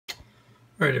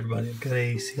Alright everybody, I've got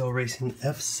a CL Racing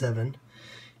F7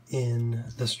 in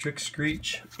the strict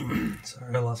screech.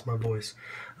 Sorry, I lost my voice.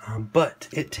 But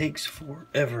it takes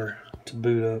forever to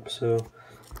boot up, so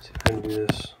let's see if I can do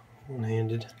this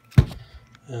one-handed.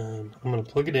 I'm going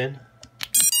to plug it in.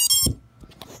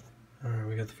 Alright,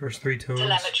 we got the first three tones.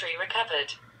 Telemetry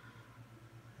recovered.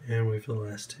 And wait for the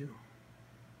last two.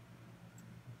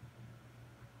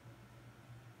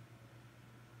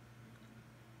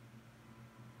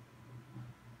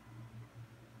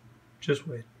 Just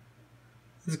wait.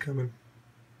 This is coming.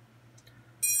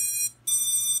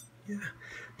 Yeah,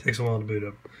 takes a while to boot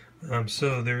up.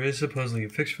 So there is supposedly a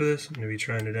fix for this. I'm going to be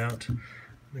trying it out. I'm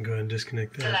going to go ahead and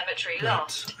disconnect that. Telemetry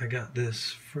lost. I got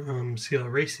this from CL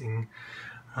Racing.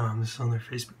 This is on their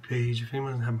Facebook page. If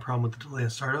anyone has a problem with the delay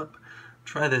of startup,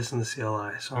 try this in the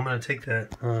CLI. So I'm going to take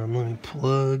that. Let me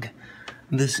plug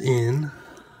this in.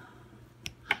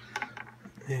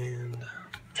 And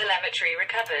telemetry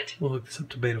recovered. we'll hook this up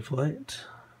to beta flight.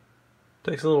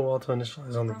 Takes a little while to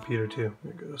initialize on the computer too.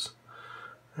 There it goes.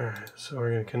 Alright, so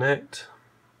we're going to connect.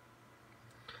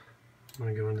 I'm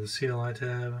going to go into the CLI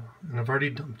tab, and I've already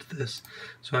dumped this,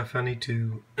 so if I need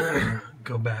to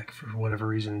go back for whatever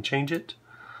reason and change it,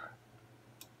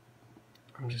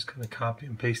 I'm just going to copy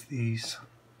and paste these.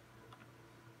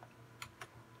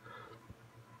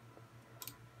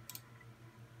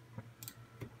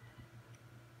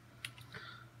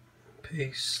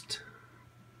 Paste.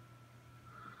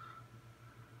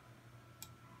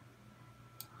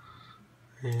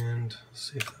 And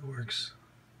let's see if that works.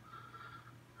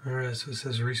 Alright, so it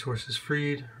says resources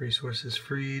freed, resources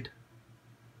freed.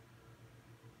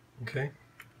 Okay.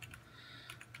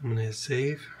 I'm going to hit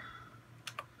save.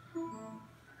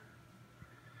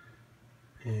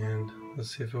 And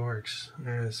let's see if it works.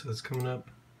 Alright, so it's coming up.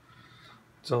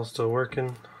 It's all still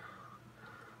working.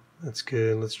 That's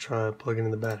good. Let's try plugging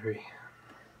in the battery.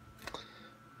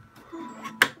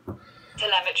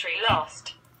 Telemetry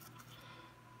lost.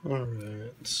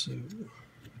 Alright, so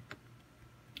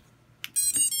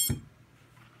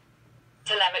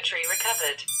telemetry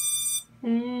recovered.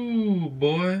 ooh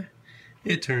boy,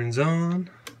 it turns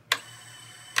on.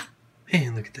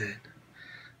 Man, look at that.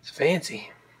 It's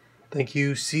fancy. Thank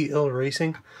you, CL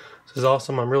Racing. This is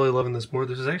awesome. I'm really loving this board.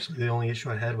 This is actually the only issue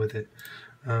I had with it.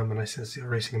 And I sent CL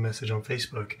Racing a message on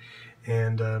Facebook,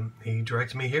 and he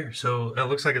directed me here. So it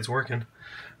looks like it's working.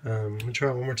 I'm going to try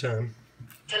it one more time.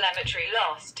 Telemetry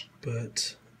lost.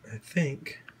 But I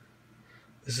think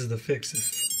this is the fix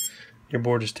if your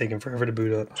board is taking forever to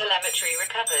boot up. Telemetry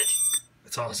recovered.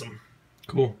 That's awesome.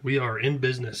 Cool. We are in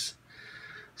business.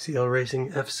 CL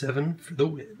Racing F7 for the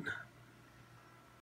win.